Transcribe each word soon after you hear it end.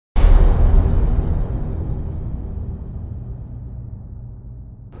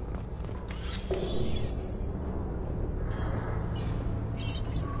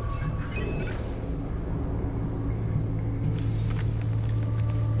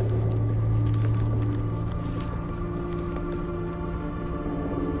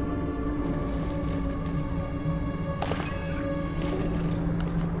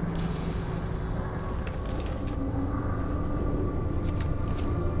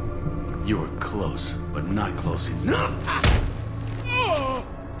You were close, but not close enough.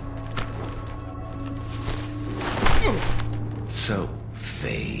 So,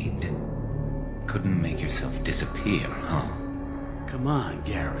 Fade. Couldn't make yourself disappear, huh? Come on,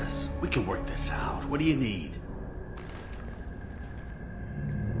 Garrus. We can work this out. What do you need?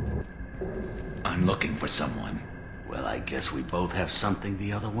 I'm looking for someone. Well, I guess we both have something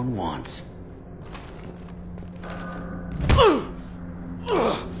the other one wants.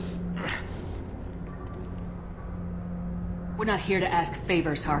 We're not here to ask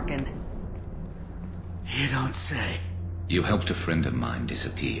favors, Harkin. You don't say. You helped a friend of mine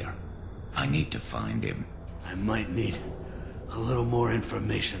disappear. I need to find him. I might need a little more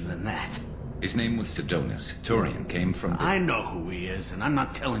information than that. His name was Sidonus. Turian came from the... I know who he is, and I'm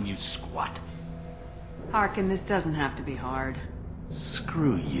not telling you squat. Harkin, this doesn't have to be hard.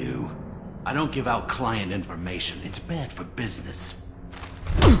 Screw you. I don't give out client information. It's bad for business.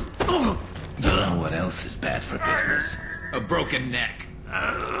 You know what else is bad for business? A broken neck.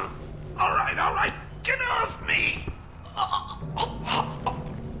 All right. Get off me!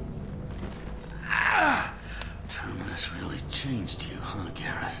 Terminus really changed you, huh,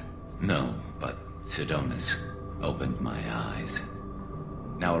 Garrus? No, but Sidonus opened my eyes.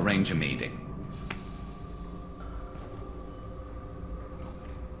 Now arrange a meeting.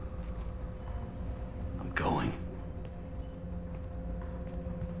 I'm going.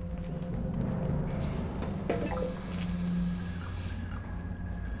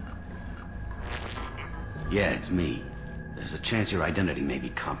 Yeah, it's me. There's a chance your identity may be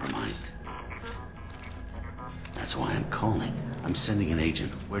compromised. That's why I'm calling. I'm sending an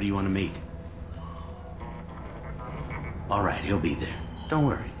agent. Where do you want to meet? All right, he'll be there. Don't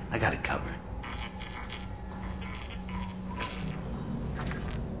worry, I got it covered.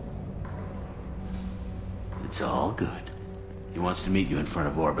 It's all good. He wants to meet you in front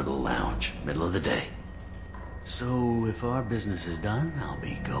of Orbital Lounge, middle of the day. So, if our business is done, I'll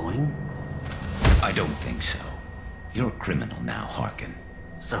be going. I don't think so. You're a criminal now, Harkin.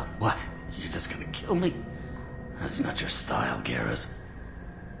 So, what? You're just gonna kill me? That's not your style, Garrus.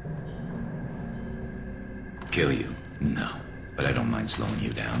 Kill you? No. But I don't mind slowing you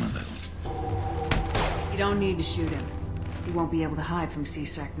down a little. You don't need to shoot him. He won't be able to hide from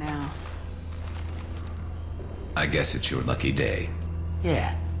C-Sec now. I guess it's your lucky day.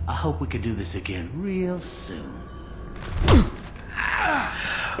 Yeah, I hope we could do this again real soon.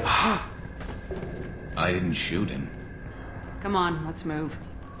 I didn't shoot him. Come on, let's move.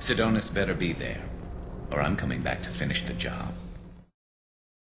 Sidonus better be there, or I'm coming back to finish the job.